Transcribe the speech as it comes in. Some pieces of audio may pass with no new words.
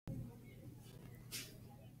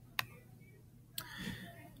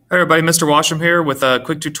Hi everybody, Mr. Washam here with a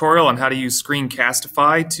quick tutorial on how to use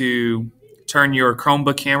Screencastify to turn your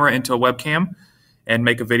Chromebook camera into a webcam and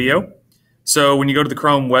make a video. So when you go to the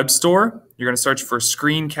Chrome Web Store, you're going to search for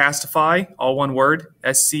Screencastify, all one word,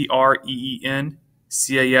 Screencastify,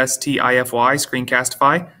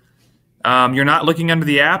 Screencastify. You're not looking under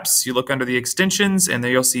the apps, you look under the extensions, and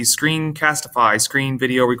there you'll see Screencastify, Screen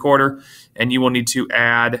Video Recorder, and you will need to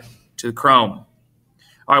add to Chrome.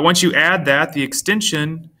 All right, once you add that, the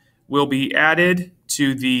extension will be added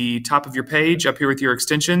to the top of your page up here with your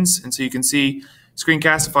extensions. And so you can see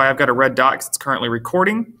Screencastify, I've got a red dot because it's currently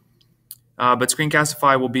recording, but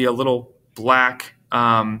Screencastify will be a little black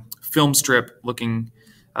film strip looking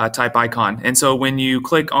type icon. And so when you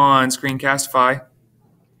click on Screencastify,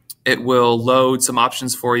 it will load some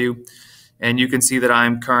options for you, and you can see that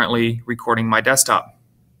I'm currently recording my desktop.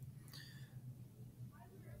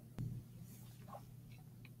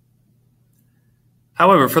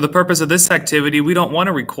 However, for the purpose of this activity, we don't want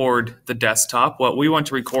to record the desktop. What we want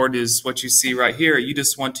to record is what you see right here. You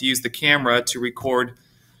just want to use the camera to record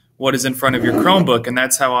what is in front of your Chromebook, and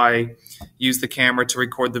that's how I use the camera to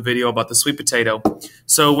record the video about the sweet potato.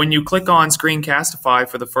 So when you click on Screencastify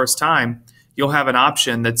for the first time, you'll have an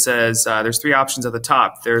option that says, there's three options at the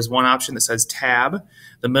top. There's one option that says Tab,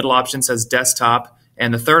 the middle option says Desktop,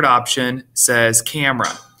 and the third option says Camera.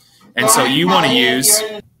 And so you want to use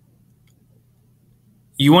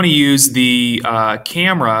the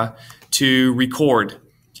camera to record.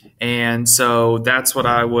 And so that's what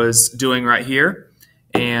I was doing right here.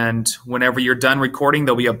 And whenever you're done recording,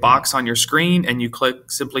 there'll be a box on your screen, and you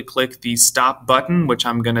simply click the stop button, which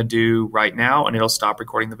I'm going to do right now, and it'll stop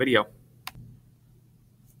recording the video.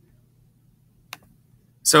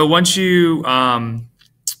 So once you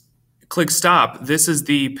click stop, this is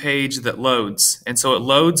the page that loads. And so it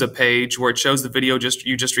loads a page where it shows the video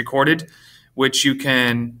you just recorded, which you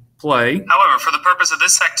can play. However, for the purpose of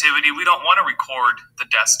this activity, we don't want to record the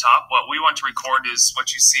desktop. What we want to record is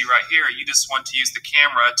what you see right here. You just want to use the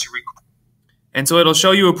camera to record. And so it'll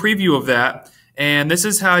show you a preview of that. And this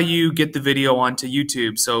is how you get the video onto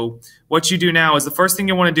YouTube. So what you do now is the first thing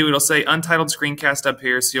you want to do, it'll say Untitled Screencast up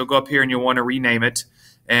here. So you'll go up here and you'll want to rename it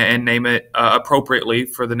and name it appropriately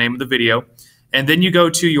for the name of the video. And then you go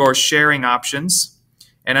to your sharing options.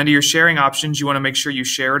 And under your sharing options, you want to make sure you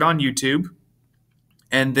share it on YouTube.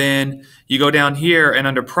 And then you go down here, and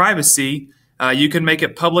under privacy, you can make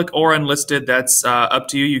it public or unlisted. That's up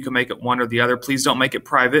to you. You can make it one or the other. Please don't make it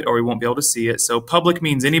private or we won't be able to see it. So public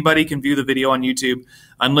means anybody can view the video on YouTube.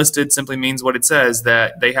 Unlisted simply means what it says,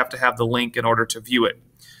 that they have to have the link in order to view it.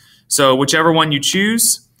 So whichever one you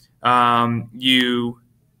choose, you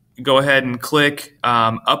go ahead and click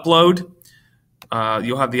upload.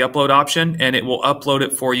 You'll have the upload option, and it will upload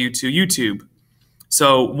it for you to YouTube.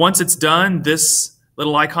 So once it's done, this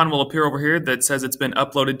little icon will appear over here that says it's been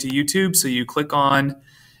uploaded to YouTube. So you click on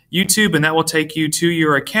YouTube, and that will take you to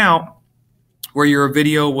your account where your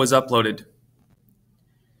video was uploaded.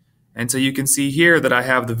 And so you can see here that I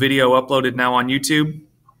have the video uploaded now on YouTube.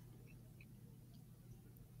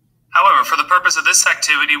 However, for the purpose of this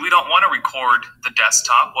activity, we don't want to record the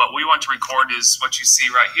desktop. What we want to record is what you see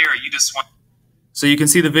right here. So you can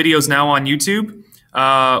see the videos now on YouTube.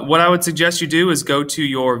 What I would suggest you do is go to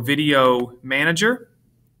your video manager,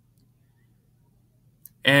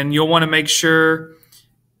 and you'll want to make sure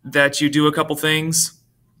that you do a couple things.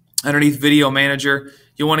 Underneath video manager,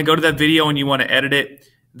 you'll want to go to that video and you want to edit it.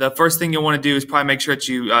 The first thing you'll want to do is probably make sure that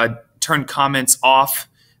you turn comments off.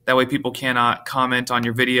 That way people cannot comment on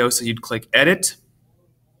your video. So you'd click edit.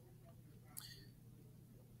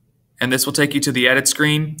 And this will take you to the edit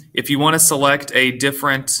screen. If you want to select a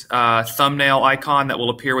different thumbnail icon that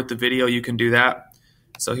will appear with the video, you can do that.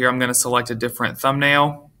 So here I'm going to select a different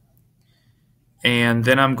thumbnail. And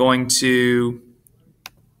then I'm going to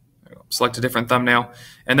select a different thumbnail.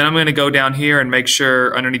 And then I'm going to go down here and make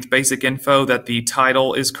sure underneath basic info that the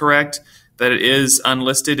title is correct, that it is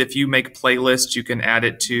unlisted. If you make playlists, you can add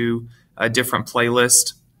it to a different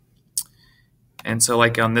playlist. And so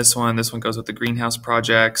like on this one goes with the greenhouse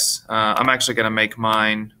projects. I'm actually going to make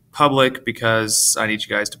mine public because I need you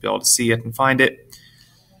guys to be able to see it and find it.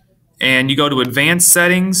 And you go to advanced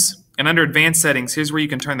settings, and under advanced settings, here's where you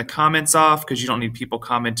can turn the comments off because you don't need people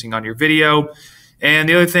commenting on your video. And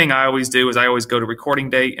the other thing I always do is I always go to recording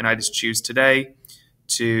date, and I just choose today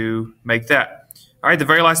to make that. All right, the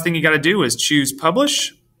very last thing you got to do is choose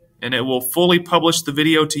publish, and it will fully publish the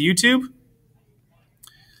video to YouTube.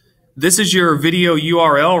 This is your video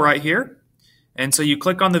URL right here. And so you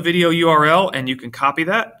click on the video URL and you can copy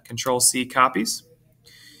that, Control-C copies.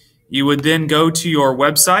 You would then go to your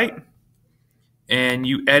website and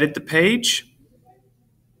you edit the page.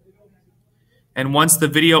 And once the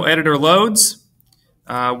video editor loads,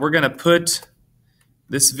 we're going to put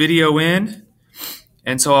this video in.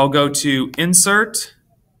 And so I'll go to Insert,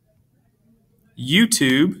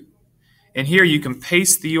 YouTube, and here you can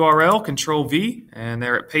paste the URL, Control V, and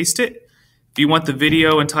there it pastes it. If you want the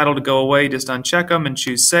video and title to go away, just uncheck them and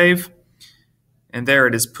choose Save. And there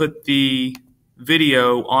it is, put the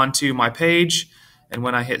video onto my page. And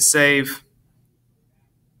when I hit Save,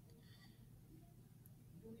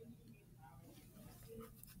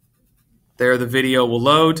 there the video will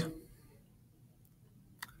load.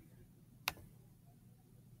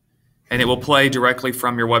 And it will play directly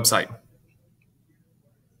from your website.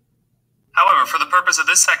 However, for the purpose of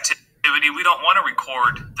this activity, we don't want to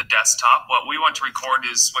record the desktop. What we want to record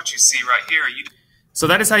is what you see right here. So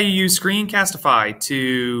that is how you use Screencastify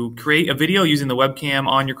to create a video using the webcam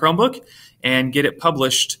on your Chromebook and get it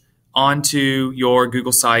published onto your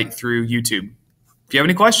Google site through YouTube. If you have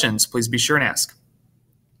any questions, please be sure and ask.